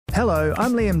Hello,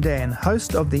 I'm Liam Dan,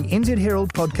 host of the NZ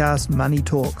Herald podcast Money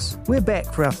Talks. We're back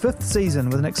for our 5th season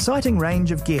with an exciting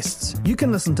range of guests. You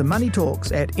can listen to Money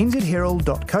Talks at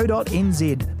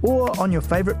nzherald.co.nz or on your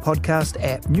favourite podcast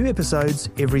app. New episodes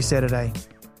every Saturday.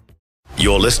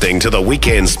 You're listening to the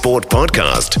Weekend Sport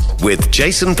Podcast with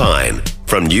Jason Pine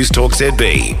from News Talk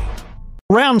ZB.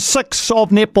 Round 6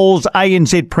 of netball's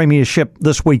ANZ Premiership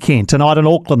this weekend. Tonight in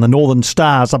Auckland, the Northern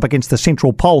Stars up against the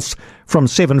Central Pulse from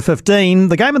 7:15.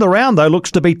 The game of the round, though, looks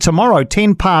to be tomorrow,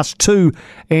 2:10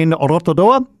 in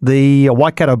Rotorua. The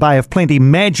Waikato Bay of Plenty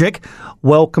Magic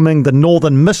welcoming the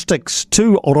Northern Mystics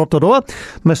to Rotorua.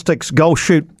 Mystics goal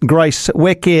shoot Grace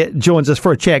Nweke joins us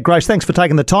for a chat. Grace, thanks for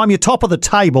taking the time. You're top of the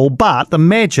table, but the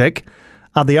Magic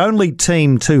are the only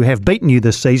team to have beaten you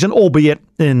this season, albeit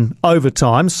in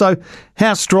overtime. So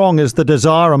how strong is the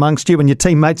desire amongst you and your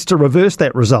teammates to reverse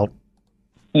that result?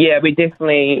 Yeah, we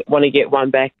definitely want to get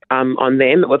one back on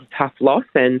them. It was a tough loss,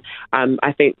 and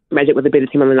I think Magic was a better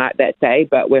team on the night that day,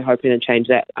 but we're hoping to change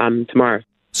that tomorrow.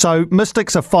 So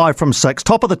Mystics are 5 from 6,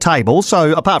 top of the table.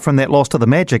 So apart from that loss to the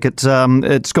Magic,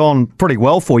 it's gone pretty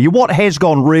well for you. What has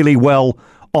gone really well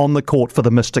on the court for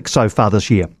the Mystics so far this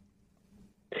year?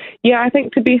 Yeah, I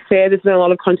think to be fair, there's been a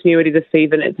lot of continuity this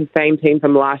season. It's the same team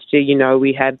from last year. You know,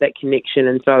 we have that connection.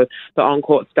 And so the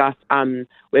on-court stuff,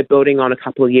 we're building on a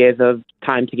couple of years of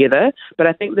time together. But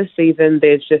I think this season,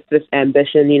 there's just this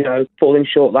ambition, you know, falling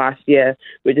short last year.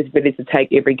 We're just ready to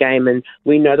take every game, and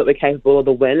we know that we're capable of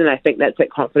the win. And I think that's that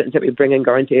confidence that we bring and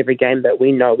go into every game that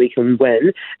we know we can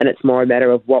win. And it's more a matter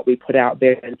of what we put out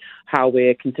there and how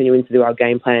we're continuing to do our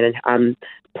game plan and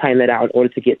playing that out in order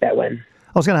to get that win.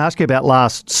 I was going to ask you about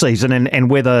last season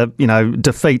and whether, you know,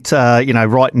 defeat,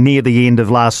 right near the end of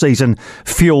last season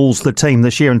fuels the team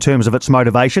this year in terms of its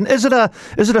motivation. Is it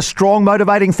a strong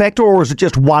motivating factor, or is it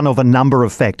just one of a number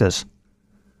of factors?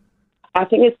 I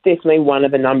think it's definitely one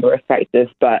of a number of factors,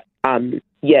 but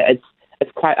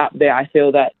it's quite up there. I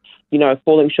feel that, you know,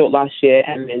 falling short last year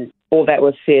and then all that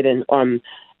was said, and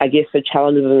I guess the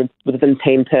challenges within the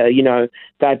team to, you know,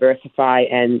 diversify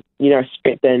and, you know,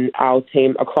 strengthen our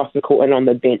team across the court and on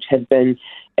the bench has been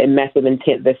a massive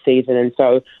intent this season. And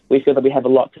so we feel that we have a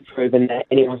lot to prove, and that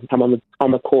anyone can come on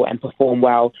the court and perform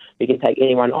well. We can take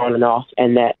anyone on and off,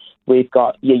 and that we've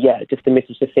got, just a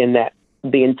message to send that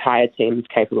the entire team is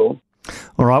capable.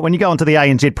 All right, when you go onto the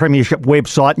ANZ Premiership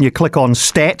website and you click on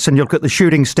stats and you look at the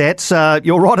shooting stats,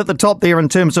 you're right at the top there in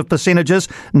terms of percentages,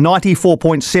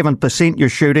 94.7% you're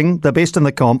shooting, the best in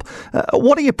the comp.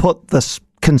 What do you put this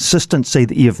consistency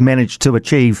that you've managed to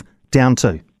achieve down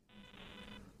to?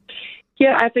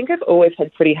 Yeah, I think I've always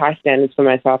had pretty high standards for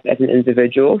myself as an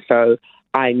individual, so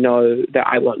I know that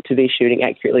I want to be shooting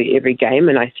accurately every game,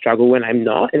 and I struggle when I'm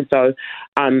not. And so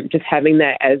just having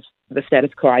that as the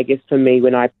status quo, I guess, for me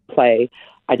when I play,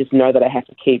 I just know that I have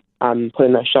to keep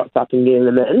putting those shots up and getting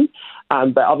them in.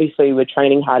 But obviously we're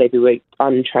training hard every week.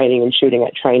 I'm training and shooting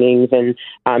at trainings and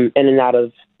in and out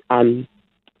of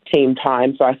team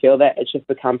time. So I feel that it's just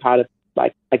become part of,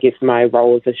 like, I guess, my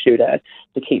role as a shooter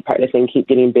to keep practicing, keep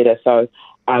getting better. So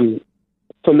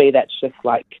for me, that's just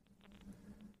like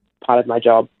part of my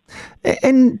job.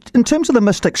 And in terms of the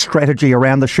Mystic strategy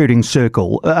around the shooting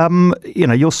circle,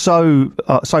 you're so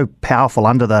powerful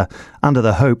under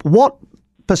the hoop. What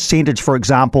percentage, for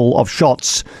example, of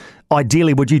shots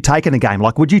ideally would you take in a game?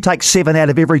 Like, would you take 7 out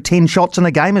of every 10 shots in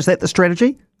a game? Is that the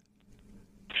strategy?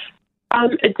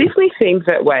 It definitely seems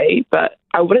that way, but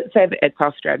I wouldn't say that it's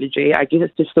our strategy. I guess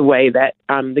it's just the way that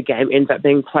the game ends up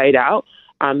being played out.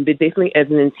 There definitely is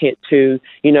an intent to,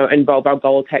 you know, involve our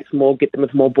goal attacks more, get them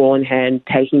with more ball in hand,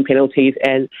 taking penalties,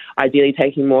 and ideally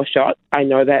taking more shots. I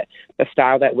know that the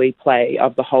style that we play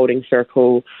of the holding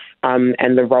circle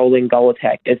and the rolling goal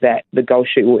attack is that the goal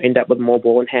shoot will end up with more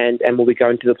ball in hand and will be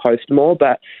going to the post more.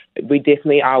 But we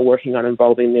definitely are working on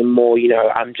involving them more,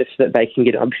 just so that they can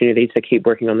get an opportunity to keep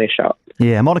working on their shot.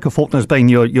 Yeah, Monica Faulkner's been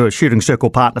your shooting circle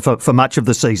partner for much of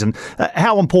the season.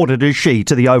 How important is she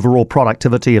to the overall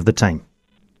productivity of the team?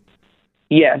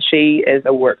 Yeah, she is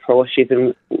a workhorse. She's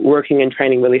been working and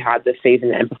training really hard this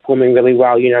season and performing really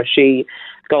well.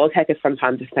 Goal attack is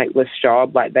sometimes a thankless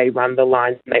job. Like, they run the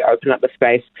lines and they open up the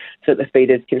space so that the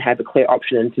feeders can have a clear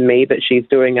option into me. But she's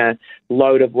doing a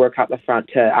load of work up the front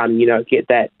to, get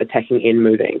that attacking end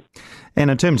moving. And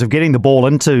in terms of getting the ball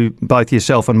into both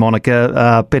yourself and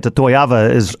Monica, Peta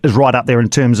Toiava is right up there in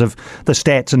terms of the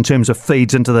stats, in terms of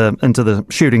feeds into the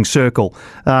shooting circle.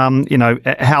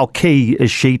 How key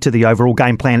is she to the overall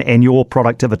game plan and your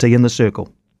productivity in the circle?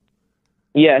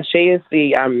 Yeah, she is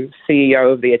the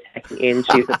CEO of the attacking end.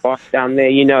 She's the boss down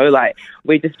there,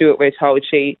 we just do what we're told.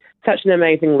 She such an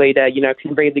amazing leader,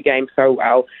 can read the game so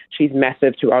well. She's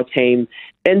massive to our team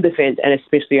in defence and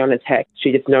especially on attack.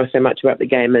 She just knows so much about the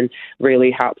game and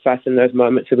really helps us in those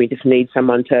moments where we just need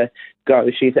someone to go.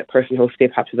 She's that person who'll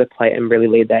step up to the plate and really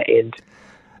lead that end.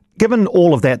 Given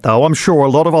all of that, though, I'm sure a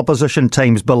lot of opposition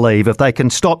teams believe if they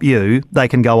can stop you, they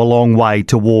can go a long way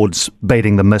towards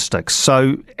beating the Mystics.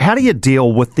 So how do you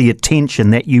deal with the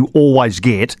attention that you always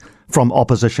get from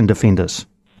opposition defenders?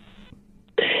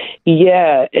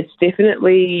 Yeah, it's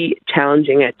definitely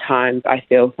challenging at times, I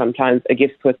feel sometimes, I guess,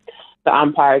 with the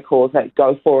umpire calls that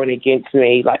go for and against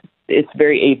me. Like, it's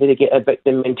very easy to get a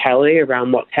victim mentality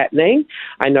around what's happening.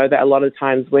 I know that a lot of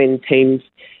times when teams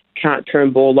can't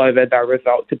turn ball over, they'll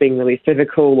result to being really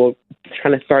physical or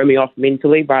trying to throw me off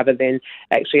mentally rather than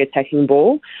actually attacking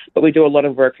ball. But we do a lot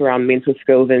of work around mental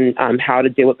skills and how to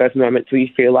deal with those moments where you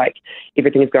feel like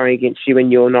everything is going against you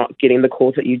and you're not getting the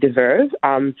calls that you deserve.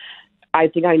 I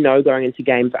think I know going into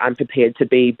games I'm prepared to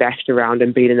be bashed around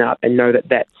and beaten up and know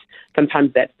that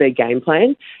sometimes that's their game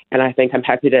plan. And I think I'm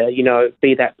happy to,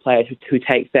 be that player who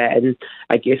takes that and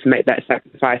I guess make that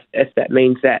sacrifice if that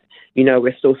means that,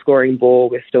 we're still scoring ball,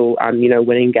 we're still,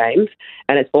 winning games.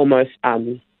 And it's almost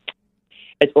like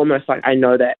I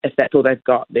know that if that's all they've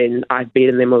got, then I've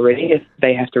beaten them already if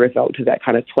they have to resort to that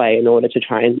kind of play in order to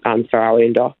try and throw our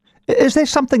end off. Is there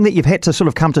something that you've had to sort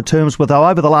of come to terms with, though,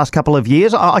 over the last couple of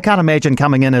years? I can't imagine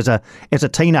coming in as a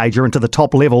teenager into the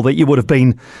top level that you would have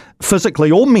been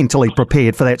physically or mentally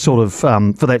prepared for that sort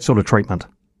of treatment.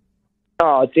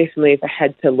 Oh, definitely. If I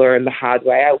had to learn the hard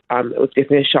way, it was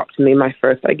definitely a shock to me. My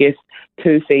first,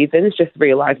 2 seasons, just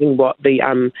realising what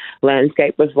the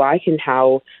landscape was like and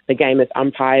how the game is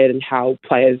umpired and how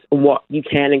players, what you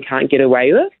can and can't get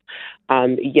away with.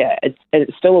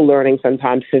 It's still a learning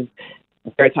sometimes because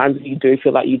there are times you do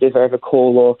feel like you deserve a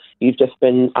call or you've just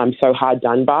been so hard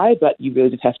done by, but you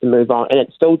really just have to move on. And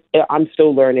I'm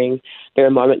still learning. There are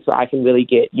moments where I can really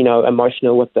get,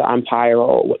 emotional with the umpire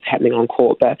or what's happening on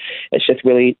court, but it's just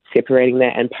really separating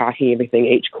that and parking everything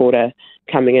each quarter,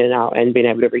 coming in and out and being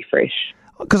able to refresh.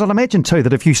 Because I'd imagine too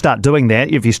that if you start doing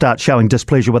that, if you start showing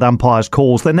displeasure with umpires'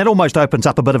 calls, then that almost opens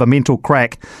up a bit of a mental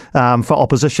crack for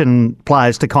opposition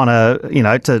players to kind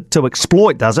of, to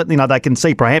exploit, does it? They can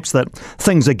see perhaps that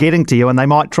things are getting to you and they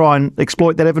might try and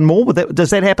exploit that even more. Does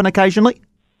that happen occasionally?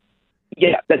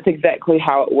 Yeah, that's exactly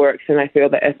how it works. And I feel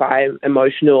that if I'm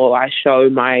emotional or I show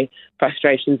my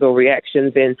frustrations or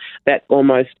reactions, then that's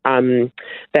almost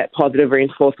that positive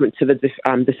reinforcement to the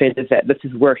defenders that this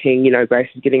is working. Grace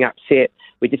is getting upset.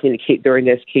 We just need to keep doing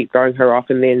this, keep throwing her off.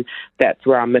 And then that's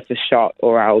where I'll miss a shot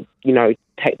or I'll,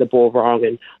 take the ball wrong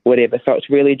and whatever. So it's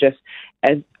really just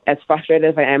as frustrated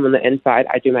as I am on the inside,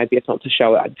 I do my best not to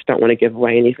show it. I just don't want to give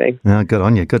away anything. Oh, good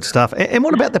on you. Good stuff. And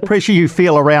what about the pressure you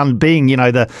feel around being,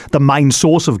 the main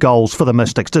source of goals for the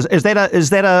Mystics? Is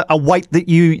that a weight that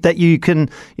you can,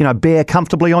 bear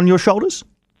comfortably on your shoulders?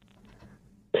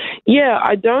 Yeah,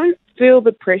 I don't feel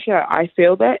the pressure. I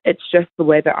feel that it's just the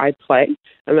way that I play.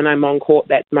 And when I'm on court,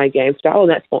 that's my game style,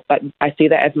 and I see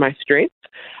that as my strength.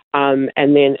 And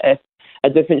then if a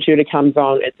different shooter comes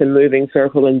on, it's a moving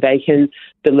circle and they can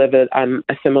deliver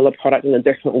a similar product in a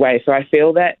different way. So I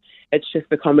feel that it's just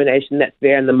the combination that's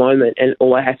there in the moment and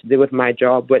all I have to do with my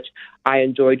job, which I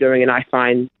enjoy doing and I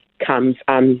find comes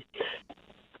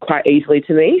quite easily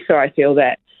to me. So I feel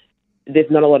that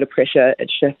there's not a lot of pressure.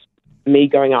 It's just me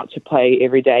going out to play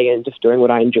every day and just doing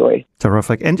what I enjoy.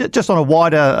 Terrific. And just on a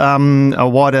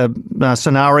wider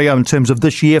scenario in terms of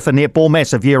this year for netball,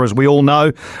 massive year as we all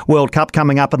know, World Cup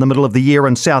coming up in the middle of the year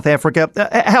in South Africa.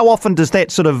 How often does that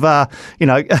sort of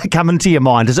come into your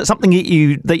mind? Is it something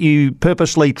that you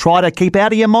purposely try to keep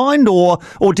out of your mind, or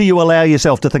do you allow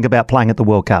yourself to think about playing at the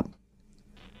World Cup?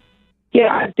 Yeah,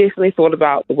 I've definitely thought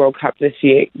about the World Cup this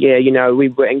year. Yeah, we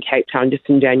were in Cape Town just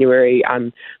in January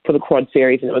for the quad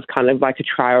series, and it was kind of like a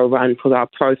trial run for our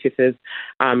processes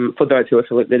for those who were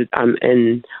selected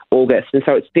in August. And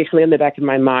so it's definitely in the back of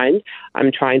my mind.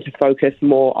 I'm trying to focus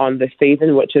more on the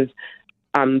season, which is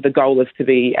the goal is to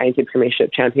be ANZ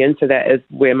Premiership champion. So that is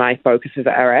where my focuses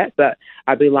are at. But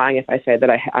I'd be lying if I said that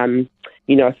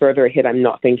further ahead I'm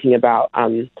not thinking about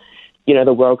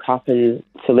the World Cup and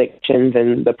selections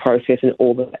and the process and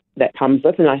all that comes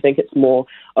with. And I think it's more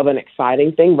of an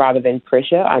exciting thing rather than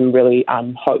pressure. I'm really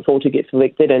hopeful to get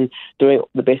selected and doing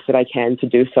the best that I can to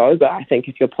do so. But I think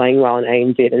if you're playing well in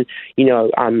ANZ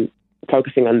and,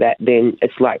 focusing on that, then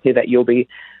it's likely that you'll be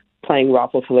playing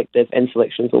rifle selective and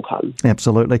selections will come.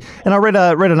 Absolutely. And I read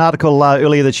an article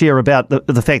earlier this year about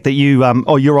the fact that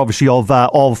you're obviously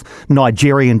of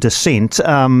Nigerian descent,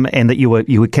 and that you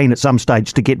were keen at some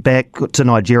stage to get back to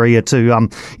Nigeria to I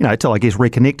guess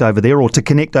reconnect over there or to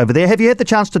connect over there. Have you had the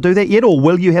chance to do that yet, or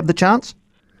will you have the chance?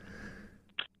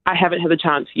 I haven't had the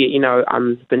chance yet.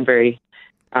 I've been very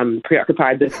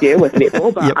preoccupied this year with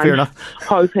netball, but yep, fair I'm enough.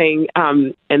 hoping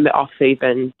in the off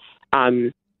season.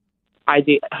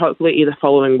 Hopefully either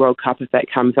following World Cup if that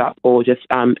comes up, or just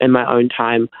in my own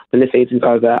time when the season's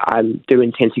over. I do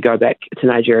intend to go back to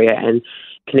Nigeria and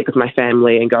connect with my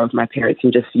family and go with my parents,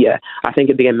 and just I think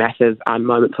it'd be a massive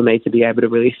moment for me to be able to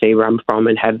really see where I'm from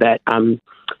and have that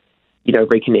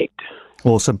reconnect.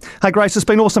 Awesome. Hey Grace, it's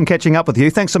been awesome catching up with you.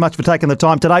 Thanks so much for taking the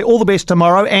time today. All the best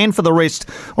tomorrow and for the rest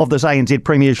of this ANZ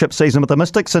Premiership season with the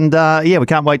Mystics, and we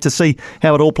can't wait to see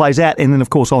how it all plays out, and then of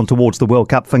course on towards the World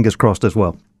Cup, fingers crossed as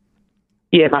well.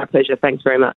 Yeah, my pleasure. Thanks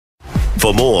very much.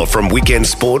 For more from Weekend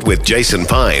Sport with Jason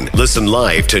Pine, listen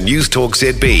live to News Talk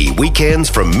ZB weekends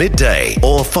from midday,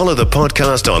 or follow the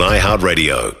podcast on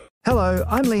iHeartRadio. Hello,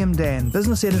 I'm Liam Dan,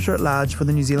 Business Editor-at-Large for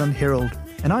the New Zealand Herald,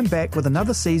 and I'm back with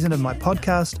another season of my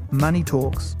podcast, Money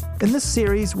Talks. In this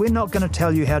series, we're not going to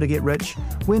tell you how to get rich.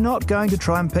 We're not going to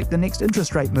try and pick the next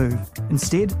interest rate move.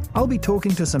 Instead, I'll be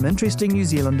talking to some interesting New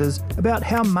Zealanders about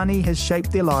how money has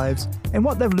shaped their lives and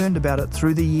what they've learned about it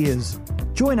through the years.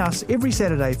 Join us every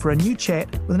Saturday for a new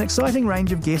chat with an exciting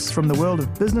range of guests from the world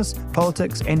of business,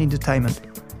 politics and entertainment.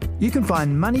 You can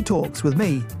find Money Talks with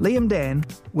me, Liam Dan,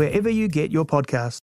 wherever you get your podcasts.